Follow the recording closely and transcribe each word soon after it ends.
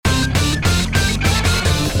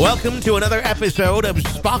Welcome to another episode of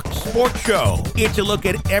Spachs Sports Show. It's a look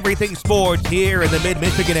at everything sports here in the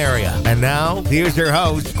Mid-Michigan area. And now, here's your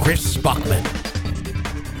host, Chris Spachman.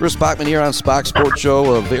 Chris Spachman here on Spachs Sports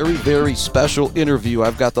Show. A very, very special interview.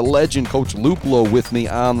 I've got the legend, Coach Luplow, with me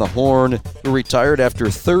on the horn, who retired after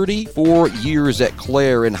 34 years at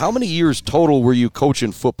Clare. And how many years total were you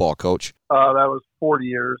coaching football, Coach? That was 40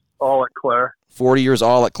 years, all at Clare. 40 years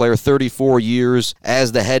all at Clare, 34 years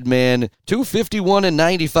as the head man, 251 and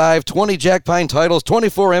 95, 20 Jack Pine titles,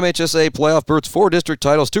 24 MHSA playoff berths, 4 district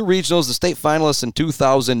titles, 2 regionals, the state finalists in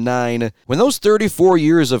 2009. When those 34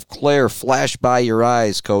 years of Clare flash by your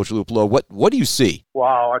eyes, Coach Luplow, what do you see?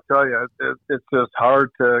 Wow, I tell you, it's just hard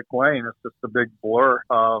to explain. It's just a big blur.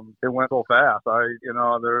 It went so fast. I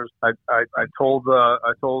told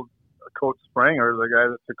Coach Springer, the guy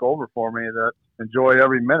that took over for me, that enjoy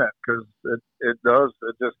every minute because it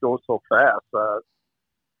just goes so fast.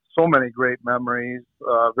 So many great memories,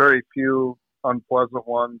 very few unpleasant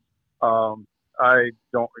ones. I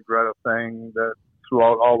don't regret a thing that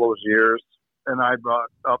throughout all those years. And I brought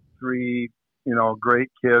up 3, great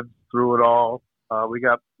kids through it all. We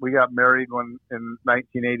got married in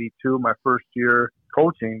 1982, my first year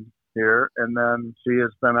coaching here, and then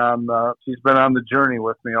she's been on the journey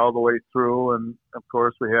with me all the way through. And of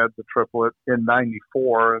course, we had the triplet in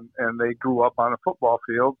 '94, and they grew up on a football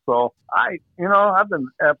field. So I've been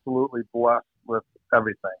absolutely blessed with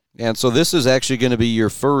everything. And so this is actually going to be your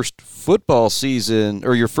first football season,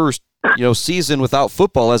 or your first season without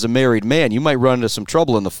football as a married man. You might run into some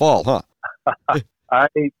trouble in the fall, huh? I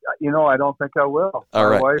don't think I will. All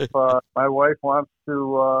right. My wife wants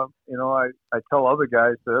to, I tell other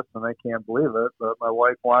guys this and they can't believe it, but my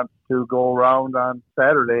wife wants to go around on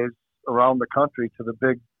Saturdays around the country to the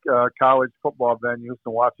big college football venues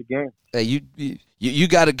and watch a game. Hey, you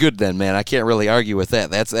got it good then, man. I can't really argue with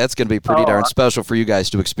that. That's going to be pretty darn special for you guys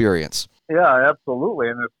to experience. Yeah, absolutely.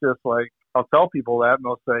 And it's just like, I'll tell people that and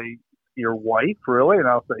they'll say, your wife, really? And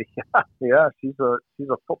I'll say, yeah, she's a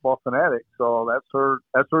football fanatic, so that's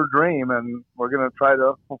her dream, and we're going to try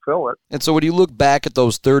to fulfill it. And so when you look back at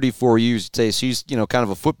those 34 years, you say she's kind of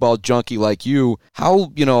a football junkie like you.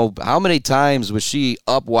 How many times was she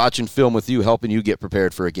up watching film with you, helping you get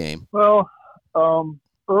prepared for a game? Well,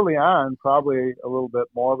 early on, probably a little bit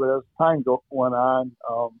more, but as time went on,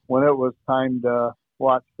 when it was time to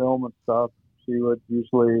watch film and stuff, she would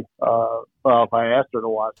usually, if I asked her to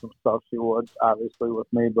watch some stuff, she would, obviously, with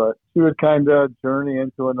me. But she would kind of journey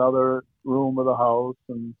into another room of the house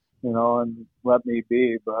and let me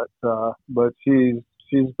be. But she's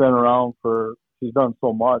been around she's done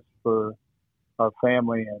so much for our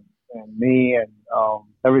family and me and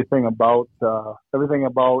everything about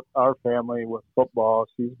our family with football.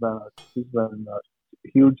 She's been a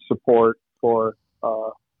huge support for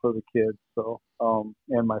the kids, so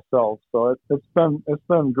and myself. So it's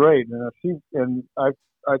been great. And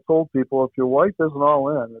I told people, if your wife isn't all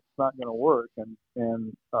in, it's not going to work. And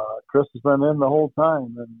Chris has been in the whole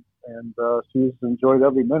time, and she's enjoyed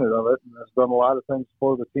every minute of it, and has done a lot of things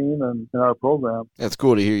for the team and in our program. That's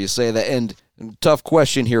cool to hear you say that. And tough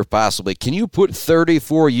question here, possibly. Can you put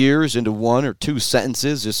 34 years into 1 or 2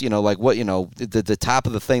 sentences? Just like what the top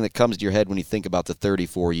of the thing that comes to your head when you think about the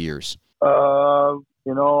 34 years.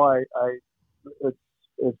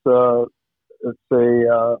 It's a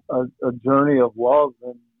journey of love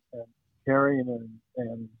and caring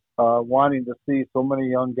and wanting to see so many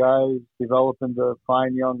young guys develop into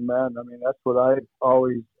fine young men. I mean, that's what I've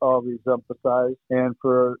always emphasized. And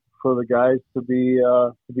for the guys to be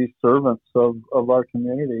servants of our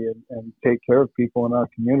community and take care of people in our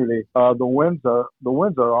community. The wins are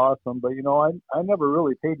awesome, but I never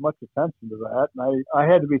really paid much attention to that. And I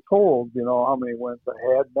had to be told, how many wins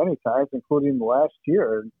I had many times, including last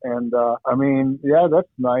year. And I mean, yeah, that's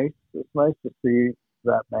nice. It's nice to see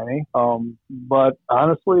that many. But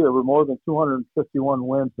honestly, there were more than 251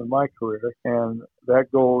 wins in my career, and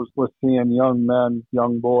that goes with seeing young men,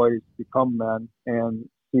 young boys become men and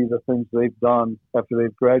see the things they've done after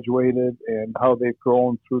they've graduated and how they've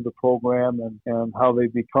grown through the program and how they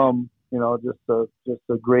become, just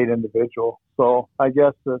a great individual. So I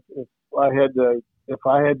guess if I had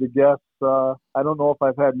to guess, I don't know if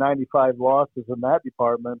I've had 95 losses in that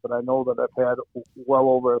department, but I know that I've had well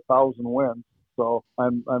over 1,000 wins. So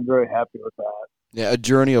I'm very happy with that. Yeah, a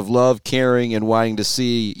journey of love, caring, and wanting to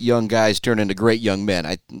see young guys turn into great young men.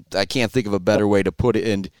 I can't think of a better way to put it.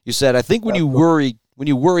 And you said, I think when you worry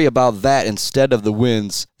about that instead of the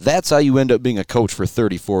wins, that's how you end up being a coach for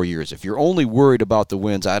 34 years. If you're only worried about the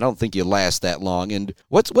wins, I don't think you last that long. And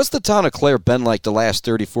what's the town of Clare been like the last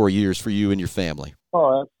 34 years for you and your family?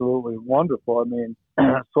 Oh, absolutely wonderful. I mean,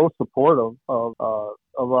 so supportive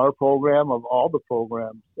of of our program, of all the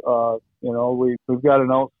programs. We've got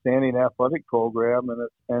an outstanding athletic program,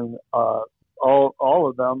 and all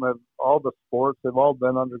of them have, all the sports have all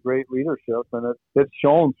been under great leadership, and it's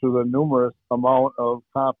shown through the numerous amount of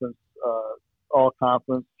conference, all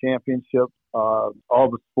conference championships, all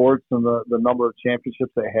the sports and the number of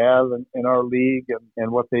championships they have in our league,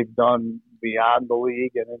 and what they've done beyond the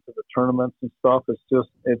league and into the tournaments and stuff.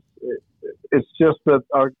 It's just that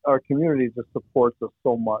our community just supports us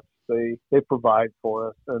so much. They provide for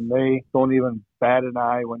us, and they don't even bat an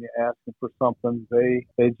eye when you ask them for something. They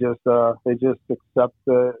just accept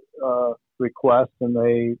the request, and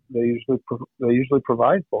they usually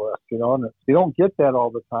provide for us, and you don't get that all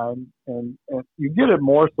the time, and you get it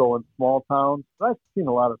more so in small towns. I've seen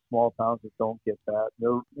a lot of small towns that don't get that.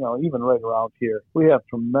 They're, even right around here, we have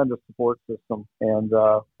tremendous support system, and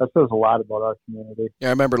that says a lot about our community. Yeah,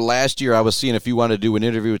 I remember last year I was seeing if you wanted to do an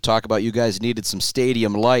interview to talk about you guys needed some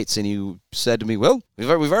stadium lights, and you said to me, well, we've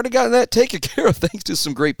already gotten that taken care of thanks to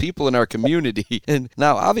some great people in our community. And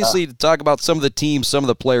now, obviously, to talk about some of the teams, some of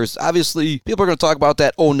the players, obviously, people are going to talk about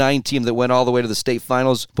that 09 team that went all the way to the state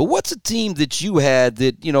finals. But what's a team that you had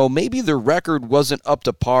that, maybe their record wasn't up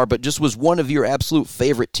to par, but just was one of your absolute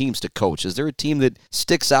favorite teams to coach? Is there a team that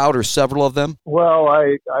sticks out, or several of them? Well,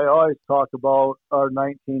 I always talk about our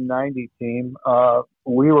 1990 team.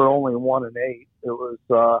 We were only 1-8. It was,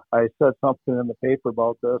 I said something in the paper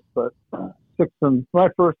about this, but my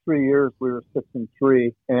first 3 years, we were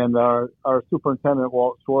 6-3, and our superintendent,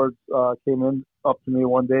 Walt Schwartz, came in up to me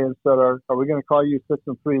one day and said, "Are we going to call you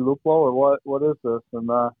 6-3 Lupow, or what is this?" And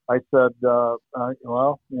I said,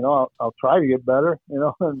 "Well, I'll try to get better,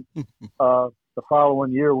 And the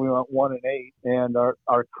following year, we went 1-8, and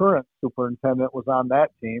our current superintendent was on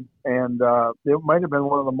that team, and it might have been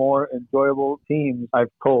one of the more enjoyable teams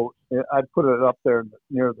I've coached. I'd put it up there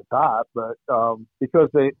near the top, but because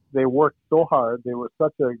they worked so hard, they were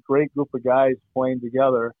such a great group of guys playing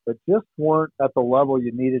together that just weren't at the level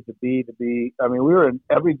you needed to be. I mean, we were in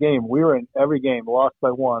every game. Lost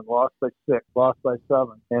by 1, lost by 6, lost by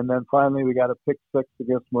 7, and then finally we got a pick 6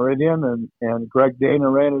 against Meridian, and Greg Dana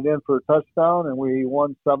ran it in for a touchdown, and we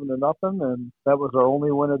won 7-0, and that was our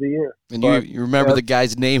only win of the year. And you remember the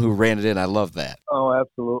guy's name who ran it in? I love that. Oh,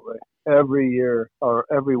 absolutely. Every year or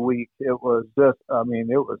every week, it was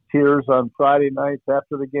tears on Friday nights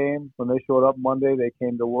after the game. When they showed up Monday, they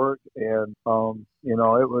came to work, and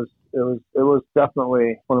it was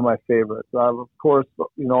definitely one of my favorites. Of course, a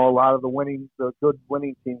lot of the good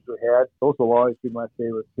winning teams we had, those will always be my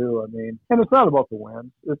favorite too. I mean, and it's not about the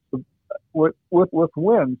wins. It's with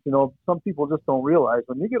wins, some people just don't realize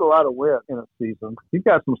when you get a lot of wins in a season, you've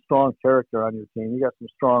got some strong character on your team. You got some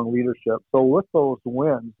strong leadership. So with those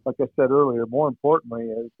wins, like I said earlier, more importantly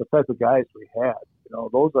is the type of guys we had.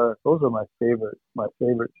 Those are my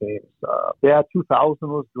favorite teams. 2000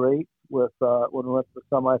 was great with when we went to the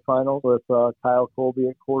semifinals with Kyle Colby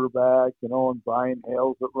at quarterback, and Brian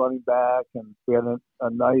Hales at running back, and we had a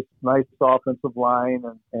nice offensive line,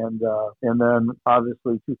 and then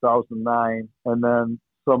obviously 2009, and then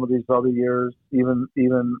some of these other years, even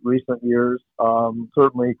recent years,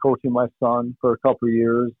 certainly coaching my son for a couple of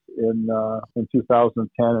years in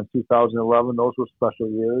 2010 and 2011. Those were special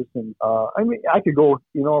years, and I could go.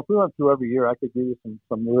 If we went through every year, I could give you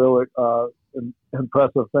some really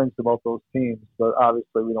impressive things about those teams. But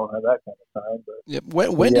obviously, we don't have that kind of time. But yeah,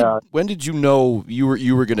 when did you know you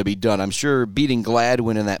were going to be done? I'm sure beating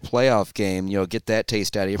Gladwin in that playoff game, get that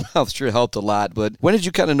taste out of your mouth sure helped a lot. But when did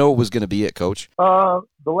you kind of know it was going to be it, Coach?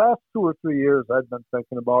 The last 2 or 3 years, I'd been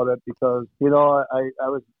thinking about it because, I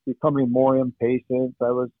was becoming more impatient.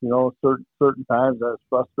 I was, certain times I was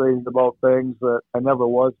frustrated about things that I never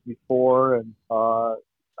was before. And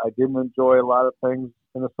I didn't enjoy a lot of things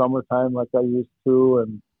in the summertime like I used to.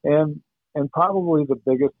 And probably the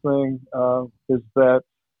biggest thing is that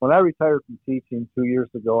when I retired from teaching 2 years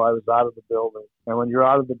ago, I was out of the building. And when you're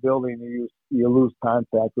out of the building, you lose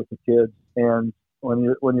contact with the kids. And when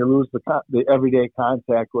you lose the everyday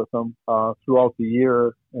contact with them throughout the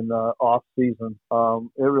year in the off season,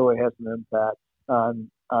 it really has an impact on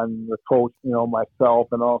the coach, myself,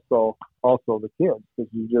 and also the kids,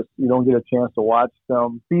 because you don't get a chance to watch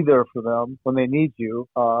them, be there for them when they need you,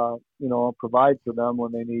 provide for them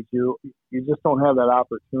when they need you. You just don't have that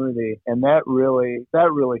opportunity, and that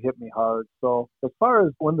really hit me hard. So as far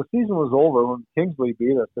as when the season was over, when Kingsley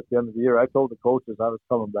beat us at the end of the year, I told the coaches I was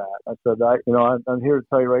coming back. I said, I'm here to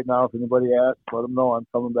tell you right now, if anybody asks, let them know I'm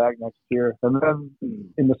coming back next year. And then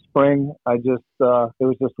in the spring, it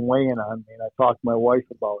was just weighing on me, and I talked to my wife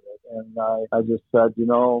about it, and I just said,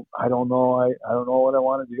 I don't know what I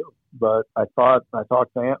want to do. but I talked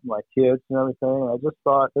to Aunt and my kids and everything. And I just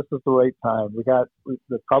thought this is the right time.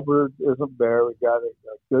 The cupboard isn't bare. We got a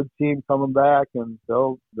good team coming back, and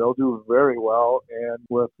they'll do very well. And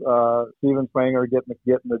with Steven Spranger getting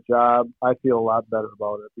the job, I feel a lot better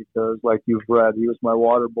about it because, like you've read, he was my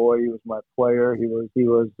water boy. He was my player. He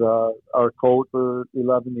was our coach for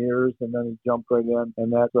 11 years, and then he jumped right in,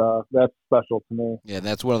 and that's special to me. Yeah,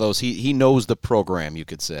 that's one of those. He knows the program, you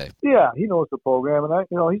could say. Yeah, he knows the program, and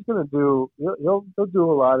he's going to do. He'll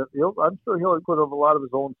do a lot of. I'm sure he'll put a lot of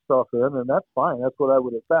his own stuff in, and that's fine. That's what I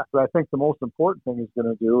would expect. But I think the most important thing he's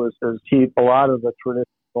going to do is keep a lot of the tradition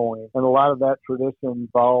going, and a lot of that tradition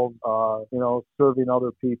involves, serving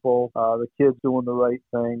other people, the kids doing the right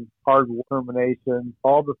thing, hard work, determination,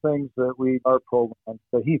 all the things that our program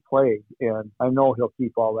that he played in. I know he'll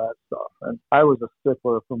keep all that stuff. And I was a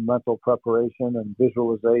stickler for mental preparation and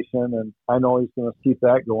visualization, and I know he's going to keep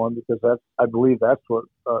that going because I believe that's what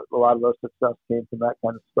a lot of our success came from, that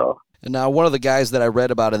kind of stuff. And now one of the guys that I read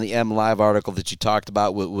about in the M Live article that you talked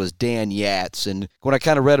about was Dan Yatz. And when I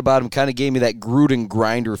kind of read about him, kind of gave me that Gruden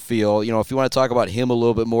grinder feel. You know, if you want to talk about him a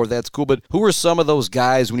little bit more, that's cool. But who are some of those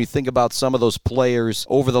guys, when you think about some of those players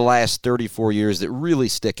over the last 34 years, that really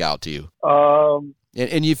stick out to you?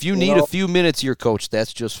 And if you need a few minutes here, Coach,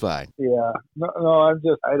 that's just fine. Yeah. No,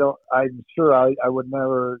 I'm sure I would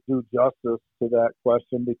never do justice to that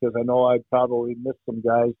question because I know I'd probably miss some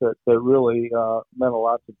guys that really meant a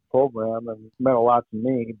lot to the program and meant a lot to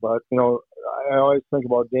me. But, I always think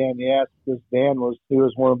about Dan Yatz because Dan was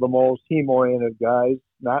one of the most team-oriented guys,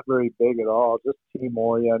 not very big at all, just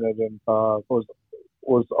team-oriented, and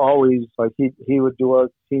was always like he would do a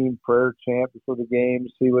team prayer chant before the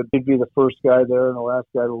games. He'd be the first guy there and the last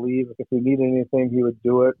guy to leave. If we needed anything, he would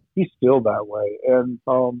do it. He's still that way. And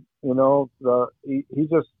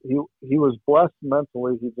he was blessed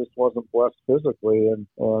mentally. He just wasn't blessed physically.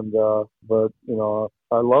 But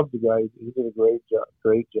I love the guy. He did a great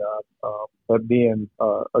job at being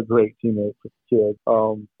a great teammate for the kids.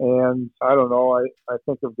 And I don't know. I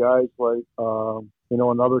think of guys like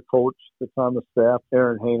another coach that's on the staff,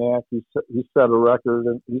 Aaron Haynack. He set a record,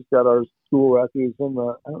 and he's got our school record. He's I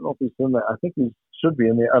don't know if he's in that. I think he should be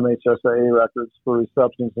in the MHSAA records for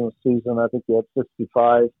receptions in the season. I think he had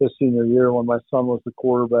 65 his senior year when my son was the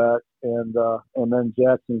quarterback, and then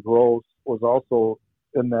Jackson Gross was also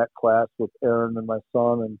in that class with Aaron and my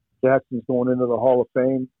son. And Jackson's going into the Hall of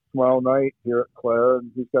Fame tomorrow night here at Clare,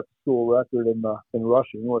 and he's got the school record in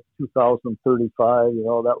rushing with 2,035.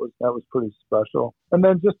 That was pretty special. And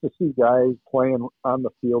then just to see guys playing on the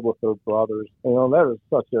field with their brothers, that is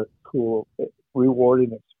such a cool,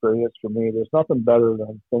 rewarding experience for me. There's nothing better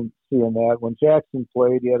than seeing that. When Jackson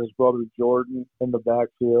played, he had his brother Jordan in the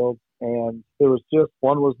backfield, and it was just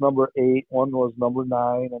one was number 8, one was number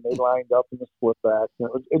 9, and they lined up in the split backs. And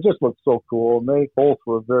it just looked so cool. And they both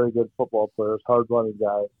were very good football players, hard running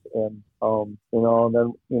guys. And and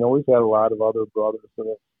then we've had a lot of other brothers that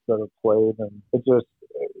have played, and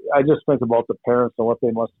I just think about the parents and what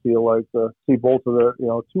they must feel like to see both of their,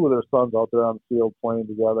 two of their sons out there on the field playing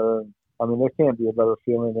together. And I mean, there can't be a better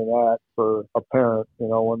feeling than that for a parent,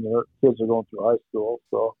 when their kids are going through high school.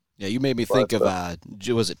 So. Yeah, you made me think of,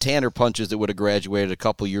 was it Tanner Punches that would have graduated a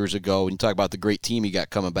couple years ago? And you talk about the great team you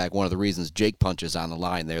got coming back. One of the reasons Jake Punches on the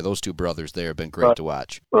line there. Those two brothers there have been great to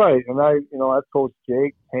watch. Right, and I've coached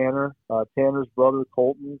Jake, Tanner, Tanner's brother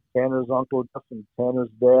Colton, Tanner's uncle Jeff, and Tanner's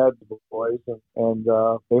dad, the boys, and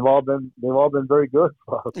they've all been very good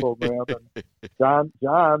for our program. And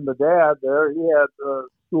John, the dad there, he had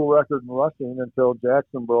school record in rushing until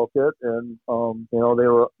Jackson broke it, and they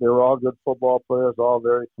were all good football players, all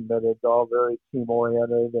very committed, all very team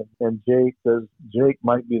oriented, and Jake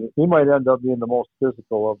might end up being the most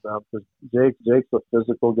physical of them because Jake's a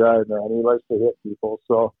physical guy, man. He likes to hit people.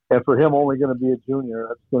 So, and for him only going to be a junior,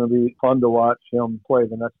 it's going to be fun to watch him play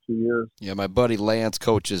the next 2 years. Yeah, my buddy Lance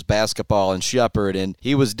coaches basketball in Shepherd, and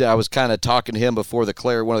I was kind of talking to him before one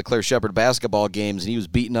of the Clare Shepherd basketball games, and he was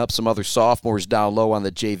beating up some other sophomores down low on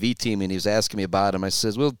the JV team, and he was asking me about him. I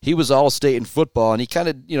says, well, he was All-State in football, and he kind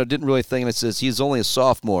of, didn't really think, and I says, he's only a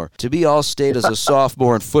sophomore. To be All-State as a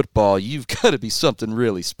sophomore in football, you've got to be something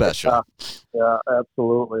really special. Yeah,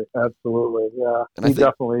 absolutely, yeah. And he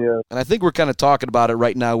definitely is. And I think we're kind of talking about it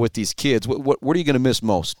right now with these kids. What are you going to miss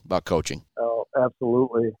most about coaching? Oh,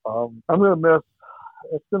 absolutely. I'm going to miss.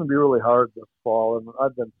 It's going to be really hard this fall, and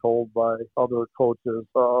I've been told by other coaches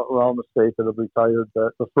around the state that have retired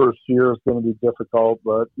that the first year is going to be difficult,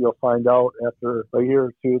 but you'll find out after a year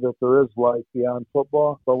or two that there is life beyond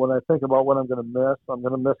football. But when I think about what I'm going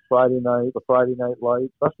to miss Friday night, the Friday night light,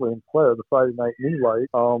 especially in Clare, the Friday night knee light.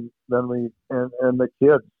 And the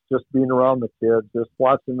kids just being around the kids, just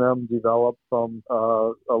watching them develop from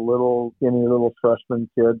a little skinny little freshman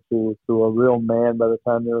kid to a real man by the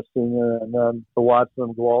time they're a senior, and then to watch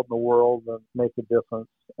them go out in the world and make a difference.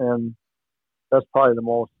 And that's probably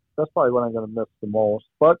what I'm going to miss the most.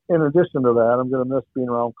 But in addition to that, I'm going to miss being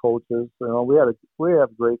around coaches. We have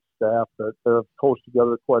a great staff that have coached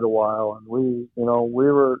together quite a while, and we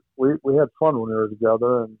had fun when we were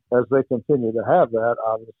together. And as they continue to have that,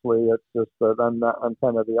 obviously, it's just that I'm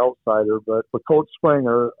kind of the outsider. But Coach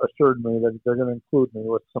Springer assured me that they're going to include me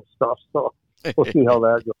with some stuff. So we'll see how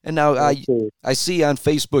that goes. And now I see on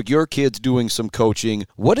Facebook your kids doing some coaching.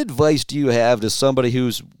 What advice do you have to somebody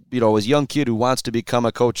who's, a young kid who wants to become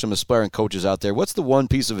a coach, some aspiring coaches out there? What's the one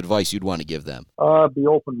piece of advice you'd want to give them? Be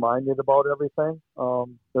open-minded about everything.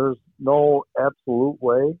 There's no absolute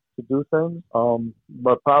way to do things.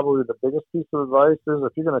 But probably the biggest piece of advice is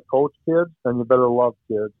if you're going to coach kids, then you better love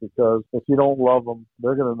kids, because if you don't love them,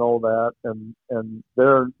 they're going to know that, and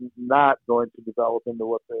they're not going to develop into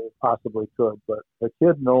what they possibly could. But the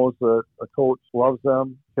kid knows that a coach loves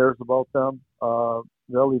them, cares about them.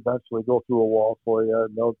 They'll eventually go through a wall for you,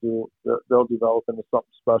 and they'll develop into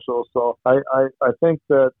something special. So I think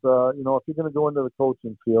that if you're going to go into the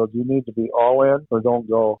coaching field, you need to be all in or don't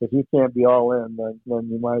go. If you can't be all in, then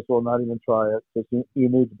you might as well not even try it, because you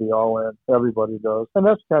need to be all in. Everybody does, and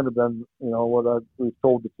that's kind of been what we've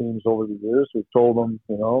told the teams over the years. We've told them,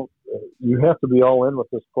 you have to be all in with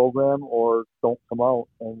this program or don't come out.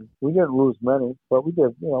 And we didn't lose many, but we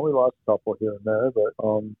did. We lost a couple here and there.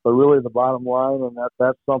 But really the bottom line, and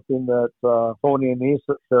that's something that Tony Anise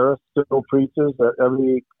at Ferris still preaches at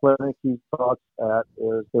every clinic he talks at,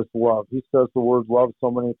 is love. He says the word love so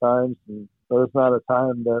many times, and there's not a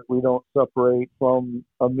time that we don't separate from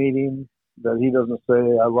a meeting that he doesn't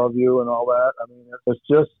say, I love you and all that. I mean, it's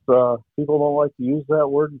just people don't like to use that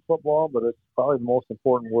word in football, but it's probably the most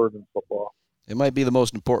important word in football. It might be the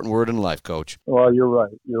most important word in life, Coach. Well, you're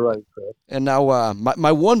right. You're right, Chris. And now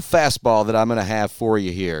my one fastball that I'm going to have for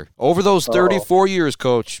you here. Over those 34 years,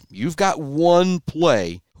 Coach, you've got one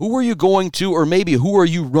play. Who are you going to, or maybe who are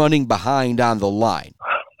you running behind on the line?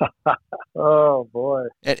 Oh, boy.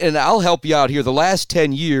 And I'll help you out here. The last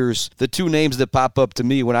 10 years, the two names that pop up to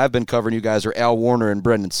me when I've been covering you guys are Al Warner and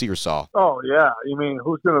Brendan Searsaw. Oh, yeah. You mean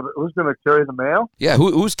who's gonna carry the mail? Yeah,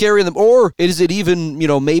 who's carrying them? Or is it even,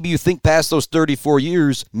 maybe you think past those 34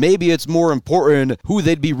 years, maybe it's more important who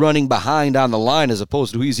they'd be running behind on the line as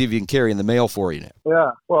opposed to who's even carrying the mail for you now.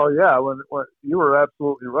 Yeah. Well, yeah. When you were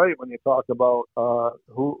absolutely right when you talk about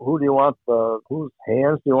who do you want whose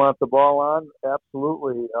hands do you want the ball on?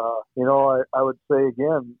 Absolutely. I would say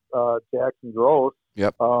again, Jackson Gross.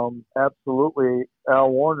 Yep. Absolutely. Al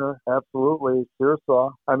Warner. Absolutely.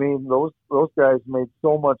 Searsaw. I mean, those guys made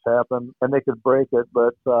so much happen, and they could break it.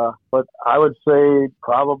 But I would say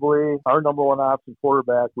probably our number one option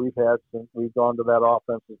quarterback we've had since we've gone to that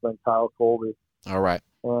offense has been Kyle Colby. All right.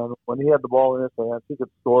 And when he had the ball in his hands, he could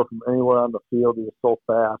score from anywhere on the field. He was so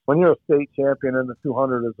fast. When you're a state champion in the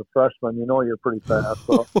 200 as a freshman, you're pretty fast.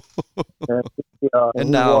 So. He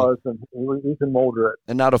can motor it.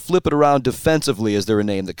 And now to flip it around defensively, is there a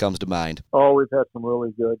name that comes to mind? Oh, we've had some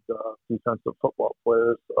really good defensive football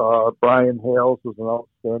players. Brian Hales was an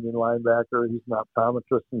outstanding linebacker. He's an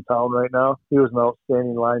optometrist in town right now. He was an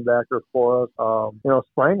outstanding linebacker for us.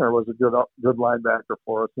 Spranger was a good linebacker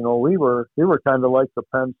for us. We were kind of like the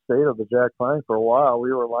Penn State of the Jack Klein for a while.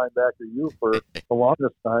 We were linebacker U for the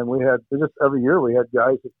longest time. Every year we had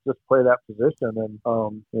guys that just play that position, and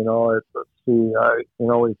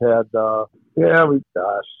we've had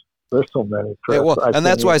there's so many. Chris. Yeah,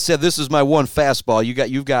 that's why I said this is my one fastball.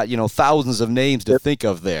 You've got thousands of names to think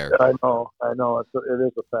of there. I know. It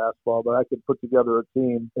is a fastball, but I could put together a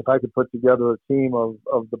team. If I could put together a team of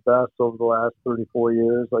the best over the last 34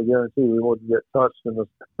 years, I guarantee we wouldn't get touched in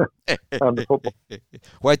on the football.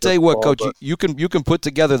 Well, I tell you what, Coach, you can put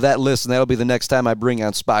together that list, and that'll be the next time I bring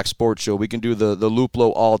on Spachs Sports Show. We can do the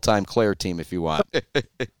Lupow all-time Clare team if you want.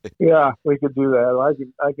 Yeah, we could do that.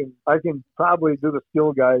 I can probably do the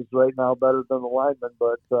skill guys right now better than the linemen,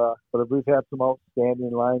 but we've had some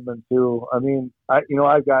outstanding linemen too. I mean, I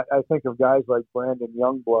think of guys like Brandon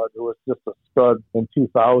Youngblood, who was just a stud in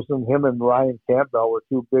 2000. Him and Ryan Campbell were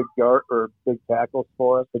two big tackles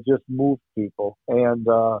for us that just moved people. And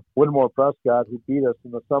Whittemore Prescott, who beat us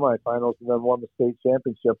in the semifinals and then won the state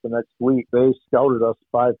championship the next week, they scouted us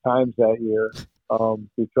 5 times that year.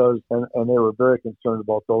 Because they were very concerned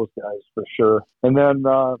about those guys for sure. And then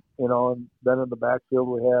and then in the backfield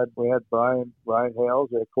we had Brian Hales,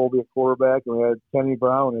 we had Colby at quarterback, and we had Kenny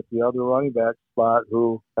Brown at the other running back spot,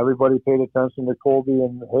 who everybody paid attention to Colby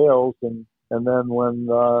and Hales, and And then when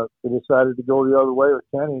they decided to go the other way with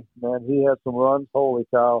Kenny, man, he had some runs. Holy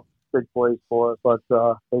cow, big plays for us. But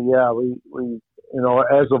yeah, we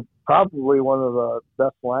as probably one of the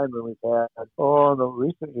best linemen we've had in the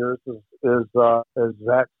recent years is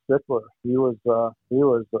Zach Stickler. He was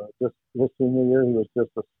just his senior year. He was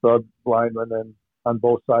just a stud lineman and on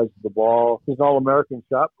both sides of the ball. He's an All-American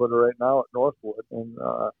shot putter right now at Northwood, and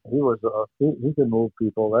he can move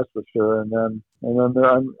people, that's for sure. And then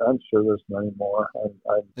I'm sure there's many more.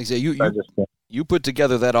 You put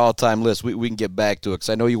together that all-time list. We can get back to it because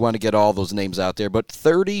I know you want to get all those names out there. But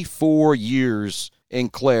 34 years in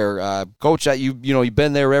Clare. Coach, you've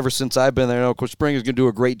been there ever since I've been there. I know Coach Springer's going to do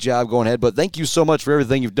a great job going ahead, but thank you so much for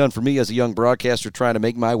everything you've done for me as a young broadcaster trying to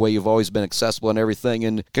make my way. You've always been accessible and everything,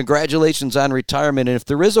 and congratulations on retirement. And if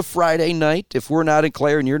there is a Friday night, if we're not in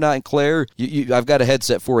Clare and you're not in Clare, I've got a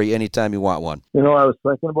headset for you anytime you want one. I was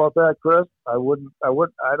thinking about that, Chris. I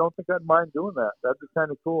don't think I'd mind doing that. That'd be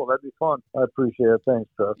kind of cool. That'd be fun. I appreciate it. Thanks,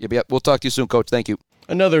 Chris. Yep. We'll talk to you soon, Coach. Thank you.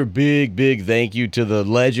 Another big thank you to the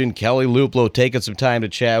legend, Kelly Luplow, taking some time to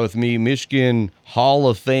chat with me. Michigan Hall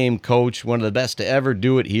of Fame coach, one of the best to ever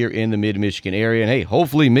do it here in the Mid-Michigan area. And hey,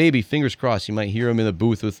 hopefully, maybe, fingers crossed, you might hear him in the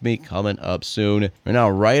booth with me coming up soon. We're now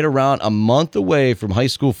right around a month away from high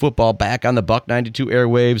school football back on the Buck 92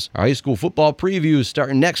 airwaves. Our high school football previews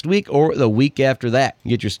starting next week or the week after that.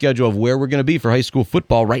 Get your schedule of where we're going to be for high school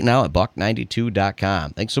football right now at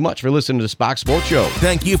buck92.com. Thanks so much for listening to the Spachs Sports Show.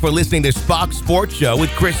 Thank you for listening to Spachs Sports Show with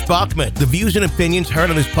Chris Bachman. The views and opinions heard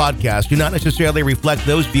on this podcast do not necessarily reflect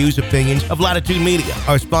those views, opinions of Latitude Media,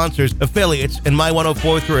 our sponsors, affiliates, and My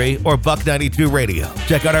 104.3 or Buck 92 Radio.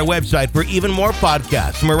 Check out our website for even more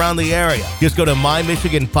podcasts from around the area. Just go to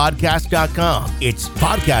mymichiganpodcast.com. It's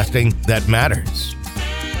podcasting that matters.